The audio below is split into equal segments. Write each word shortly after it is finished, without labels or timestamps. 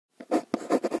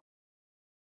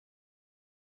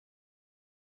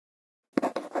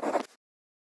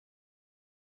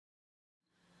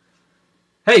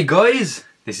Hey guys,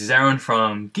 this is Aaron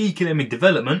from Geeky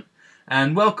Development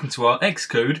and welcome to our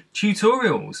XCode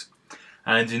tutorials.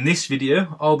 And in this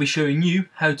video I'll be showing you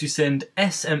how to send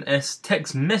SMS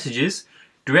text messages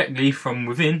directly from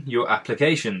within your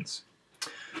applications.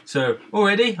 So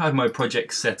already I have my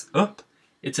project set up.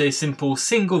 It's a simple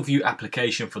single view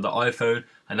application for the iPhone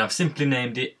and I've simply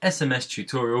named it SMS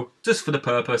tutorial just for the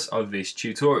purpose of this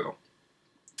tutorial.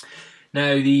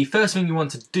 Now the first thing you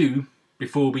want to do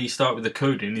before we start with the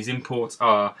coding is import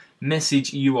our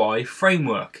message UI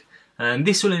framework, and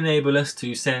this will enable us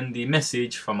to send the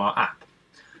message from our app.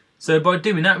 So by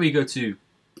doing that we go to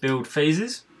build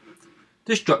phases,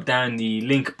 just drop down the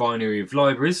link binary of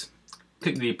libraries,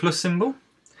 click the plus symbol,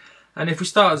 and if we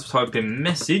start to type in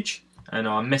message, and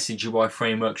our message UI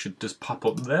framework should just pop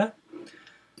up there.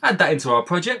 Add that into our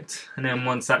project, and then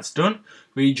once that's done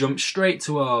we jump straight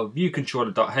to our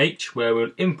viewcontroller.h where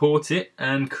we'll import it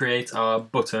and create our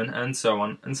button and so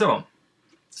on and so on.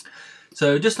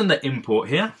 So just under import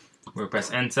here we'll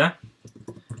press enter,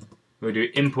 we'll do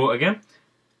import again,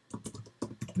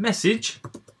 message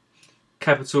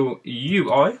capital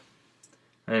UI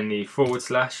and the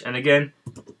 / and again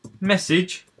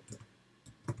message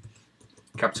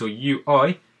capital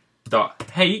UI dot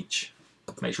h,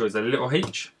 make sure it's a little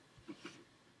h.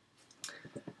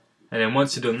 And then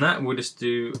once you've done that, we'll just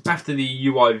do, after the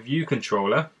UI view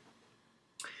controller,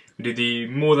 we do the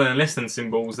more than and less than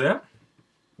symbols there.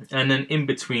 And then in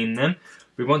between them,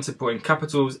 we want to put in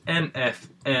capitals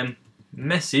MFM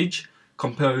message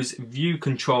compose view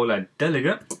controller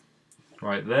delegate,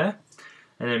 right there.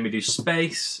 And then we do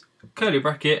space, curly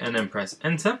bracket, and then press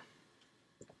enter.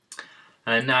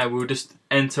 And now we'll just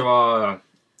enter our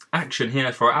action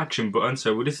here for our action button,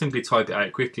 so we'll just simply type it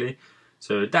out quickly.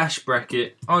 So dash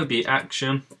bracket IB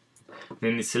action,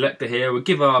 then the selector here, we'll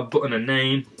give our button a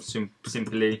name,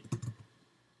 simply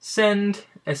send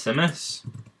SMS,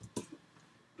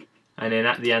 and then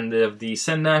at the end of the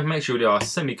sender make sure we do our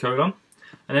semicolon,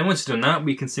 and then once you've done that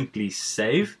we can simply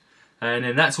save, and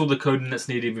then that's all the coding that's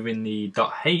needed within the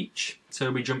 .h. So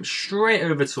we jump straight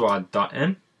over to our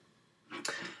 .m,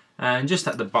 and just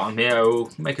at the bottom here I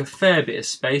will make a fair bit of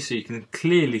space so you can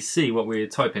clearly see what we're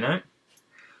typing out.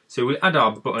 So we'll add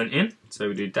our button in, so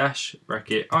we do dash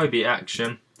bracket IB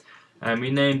action, and we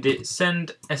named it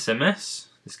send SMS.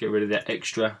 Let's get rid of that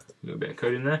extra little bit of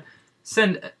code in there.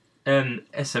 Send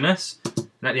SMS, and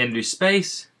at the end do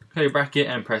space, curly bracket,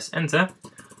 and press enter.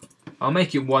 I'll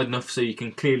make it wide enough so you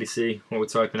can clearly see what we're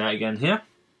typing out again here.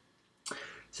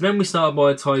 So then we start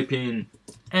by typing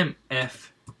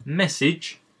MF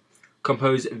message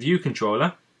compose view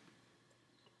controller.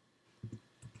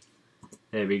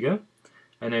 There we go.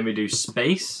 And then we do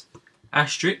space,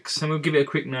 asterisk, and we'll give it a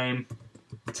quick name,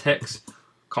 text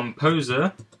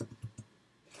composer.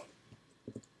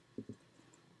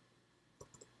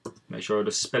 Make sure I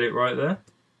just spell it right there.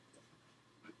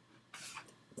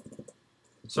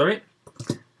 Sorry.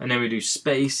 And then we do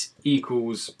space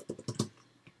equals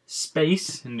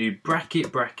space, and do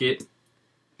bracket bracket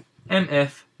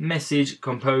MF message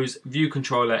compose view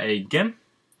controller again.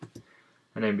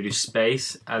 And then we do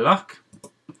space alloc.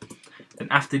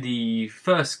 And after the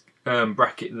first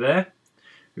bracket there,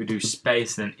 we do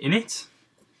space and then init.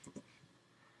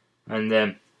 And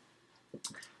then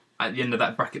at the end of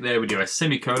that bracket there, we do a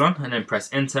semicolon and then press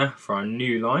enter for our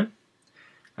new line.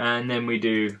 And then we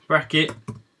do bracket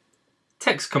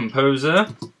text composer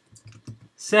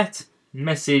set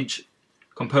message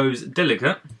compose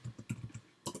delegate.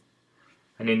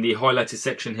 And in the highlighted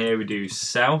section here, we do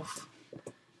self,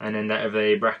 and then that of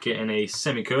a bracket and a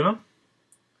semicolon.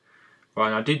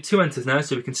 Right, I did 2 enters now,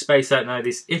 so we can space out now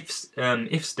this if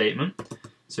statement.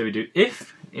 So we do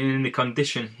if, in the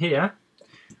condition here,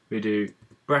 we do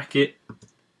bracket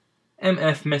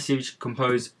MF message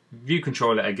compose view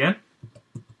controller again,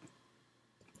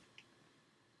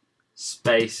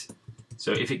 space.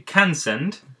 So if it can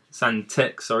send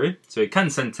text, sorry. So it can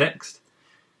send text,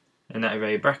 and that of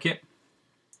a bracket.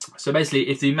 So basically,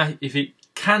 if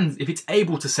it's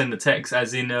able to send the text,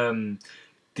 as in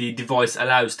the device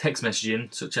allows text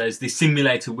messaging, such as the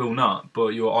simulator will not, but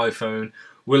your iPhone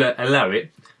will allow it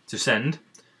to send.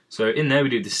 So in there we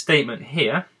do the statement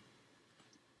here,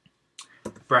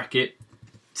 bracket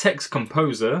text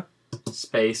composer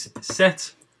space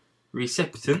set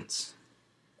recipients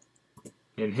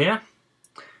in here,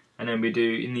 and then we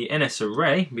do in the NS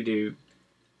array we do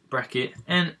bracket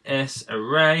NS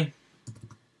array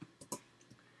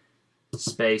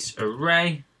space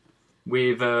array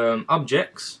with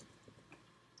objects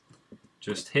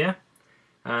just here,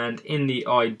 and in the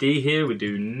ID here we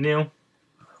do nil,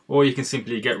 or you can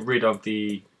simply get rid of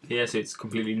the here so it's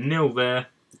completely nil there,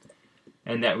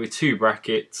 end that with 2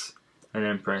 brackets, and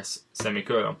then press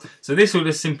semicolon. So this will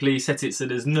just simply set it so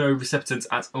there's no receptance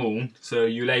at all. So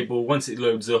you label, once it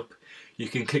loads up, you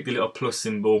can click the little plus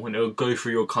symbol and it'll go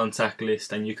through your contact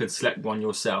list and you can select one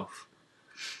yourself.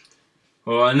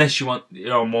 Or unless you want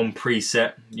on one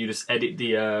preset, you just edit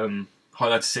the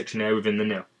highlighted section there within the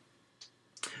nil.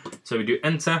 So we do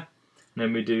enter, and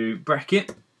then we do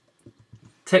bracket,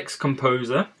 text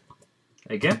composer,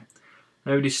 again.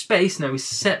 Now we do space, now we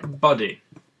set body.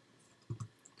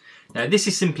 Now this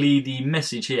is simply the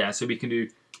message here, so we can do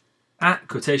at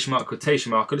quotation mark,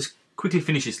 quotation mark. I'll just quickly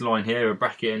finish this line here, a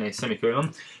bracket and a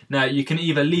semicolon. Now you can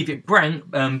either leave it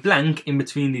blank in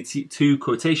between the 2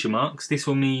 quotation marks. This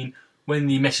will mean when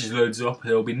the message loads up,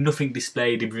 there will be nothing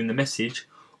displayed within the message.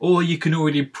 Or you can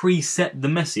already preset the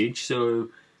message. So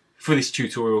for this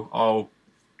tutorial, I'll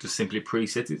just simply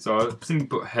preset it. So I'll simply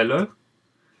put hello.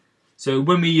 So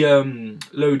when we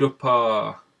load up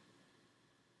our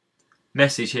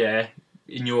message here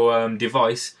in your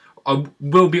device, I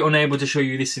will be unable to show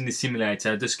you this in the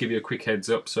simulator. Just give you a quick heads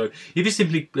up. So if you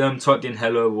simply typed in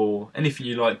hello or anything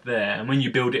you like there, and when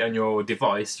you build it on your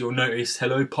device, you'll notice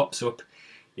hello pops up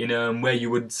in where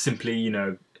you would simply, you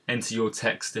know, enter your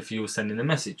text if you were sending a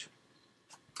message.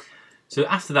 So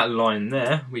after that line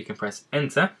there, we can press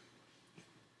enter,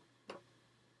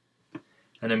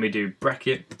 and then we do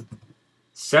bracket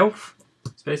self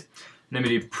space, and then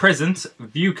we do present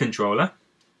view controller,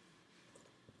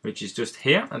 which is just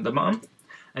here at the bottom,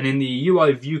 and in the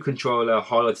UI view controller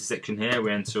highlighted section here,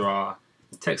 we enter our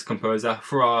text composer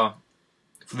for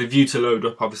the view to load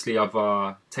up, obviously, of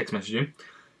our text messaging.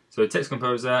 So text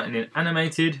composer, and in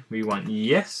animated we want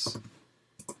yes,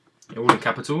 all in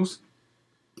capitals,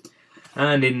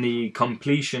 and in the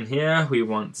completion here we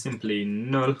want simply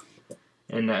null,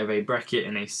 and that with a bracket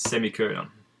and a semicolon.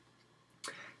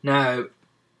 Now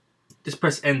just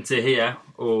press enter here,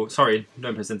 or sorry,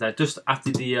 don't press enter, just after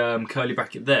the curly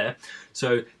bracket there.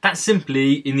 So that's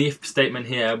simply, in the if statement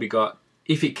here, we got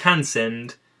if it can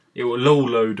send, it will all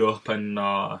load up, and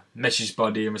our message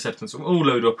body and receptance will all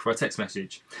load up for a text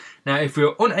message. Now if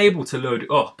we're unable to load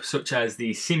it up, such as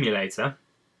the simulator,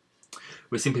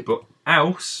 we simply put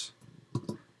else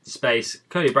space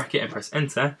curly bracket and press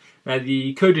enter. Now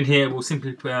the code in here will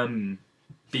simply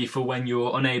be for when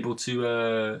you're unable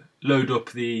to load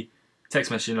up the text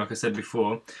messaging, like I said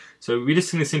before. So we're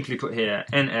just going to simply put here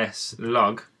ns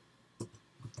log.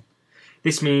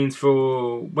 This means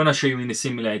for when I show you in the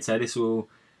simulator, this will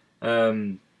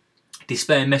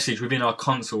display a message within our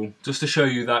console, just to show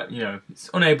you that, you know, it's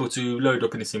unable to load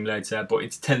up in the simulator, but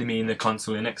it's telling me in the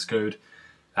console in XCode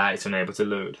that it's unable to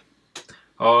load.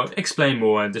 I'll explain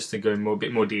more just to go in a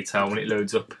bit more detail when it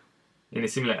loads up in the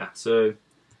simulator. So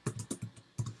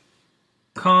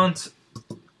can't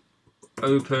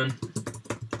open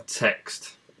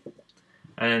text,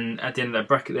 and at the end of that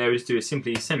bracket there we just do a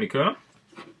simply semicolon.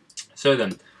 So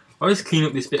then I'll just clean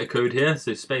up this bit of code here,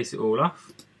 so space it all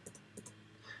off.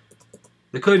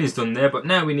 The coding is done there, but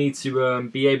now we need to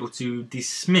be able to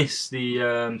dismiss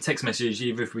the text message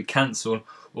either if we cancel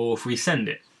or if we send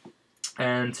it.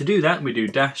 And to do that we do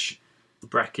dash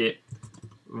bracket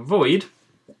void,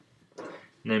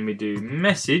 and then we do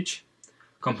message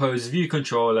compose view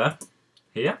controller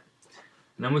here,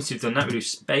 and then once you've done that we do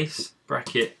space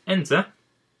bracket enter,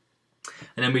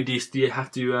 and then we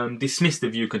have to dismiss the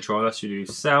view controller. So you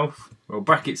do self, or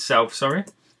bracket self, sorry,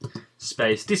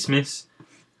 space dismiss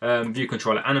view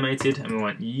controller animated, and we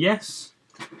want yes,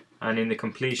 and in the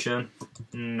completion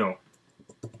no,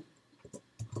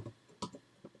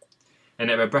 and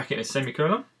then a bracket and a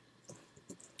semicolon.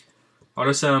 I'll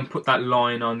just put that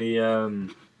line on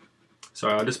the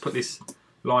sorry, I'll just put this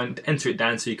line, enter it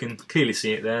down so you can clearly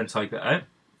see it there and type it out.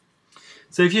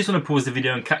 So if you just want to pause the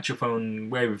video and catch up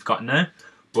on where we've got now,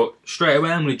 but straight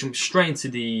away I'm going to jump straight into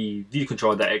the view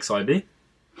controller.xib,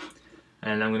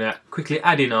 and I'm going to quickly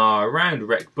add in our round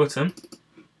rect button.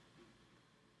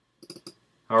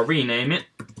 I'll rename it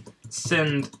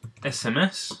send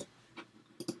SMS.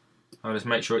 I'll just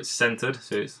make sure it's centered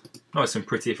so it's nice and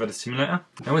pretty for the simulator.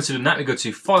 And once we've done that, we go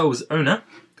to files owner,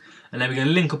 and then we're going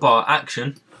to link up our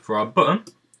action for our button.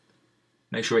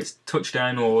 Make sure it's touch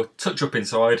down or touch up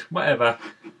inside, whatever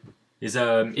is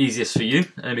easiest for you.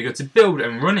 And then we go to build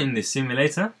and run in this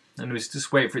simulator, and we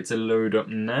just wait for it to load up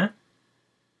now.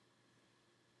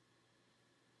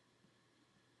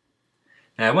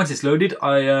 Now once it's loaded,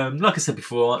 like I said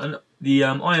before, the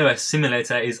iOS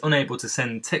simulator is unable to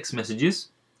send text messages,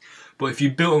 but if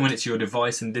you built one into your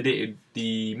device and did it,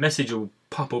 the message will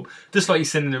pop up just like you're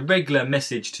sending a regular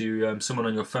message to someone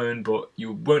on your phone, but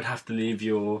you won't have to leave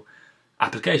your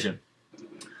application.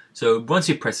 So once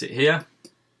you press it here,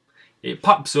 it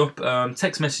pops up,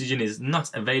 text messaging is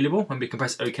not available, and we can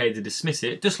press OK to dismiss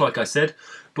it, just like I said.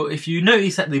 But if you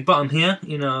notice at the bottom here,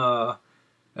 in our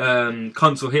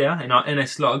console here, in our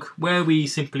NSLog, where we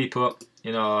simply put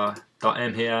in our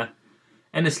 .m here,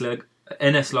 NSLog,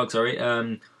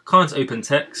 can't open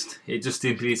text, it just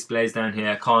simply displays down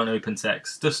here, can't open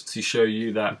text, just to show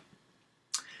you that,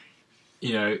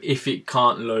 you know, if it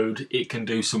can't load, it can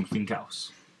do something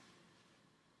else.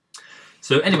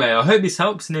 So anyway, I hope this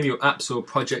helps in any of your apps or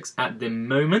projects at the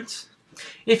moment.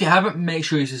 If you haven't, make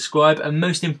sure you subscribe, and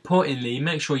most importantly,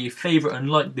 make sure you favourite and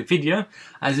like the video,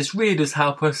 as this really does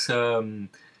help us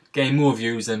gain more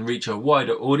views and reach a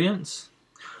wider audience.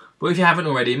 But if you haven't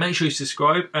already, make sure you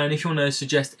subscribe, and if you want to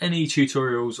suggest any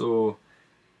tutorials or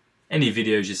any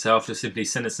videos yourself, just simply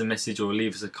send us a message or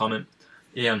leave us a comment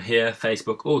on here,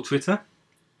 Facebook or Twitter.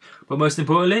 But most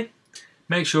importantly,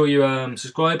 make sure you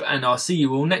subscribe, and I'll see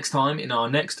you all next time in our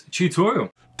next tutorial.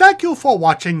 Thank you for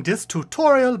watching this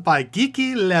tutorial by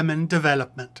Geeky Lemon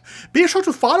Development. Be sure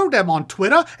to follow them on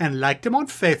Twitter and like them on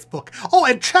Facebook. Oh,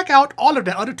 and check out all of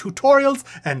their other tutorials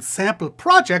and sample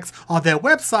projects on their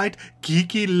website,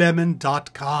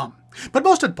 geekylemon.com. But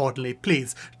most importantly,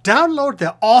 please download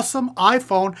their awesome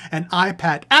iPhone and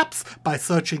iPad apps by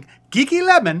searching Geeky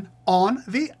Lemon on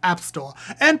the App Store.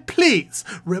 And please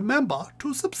remember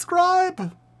to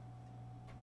subscribe.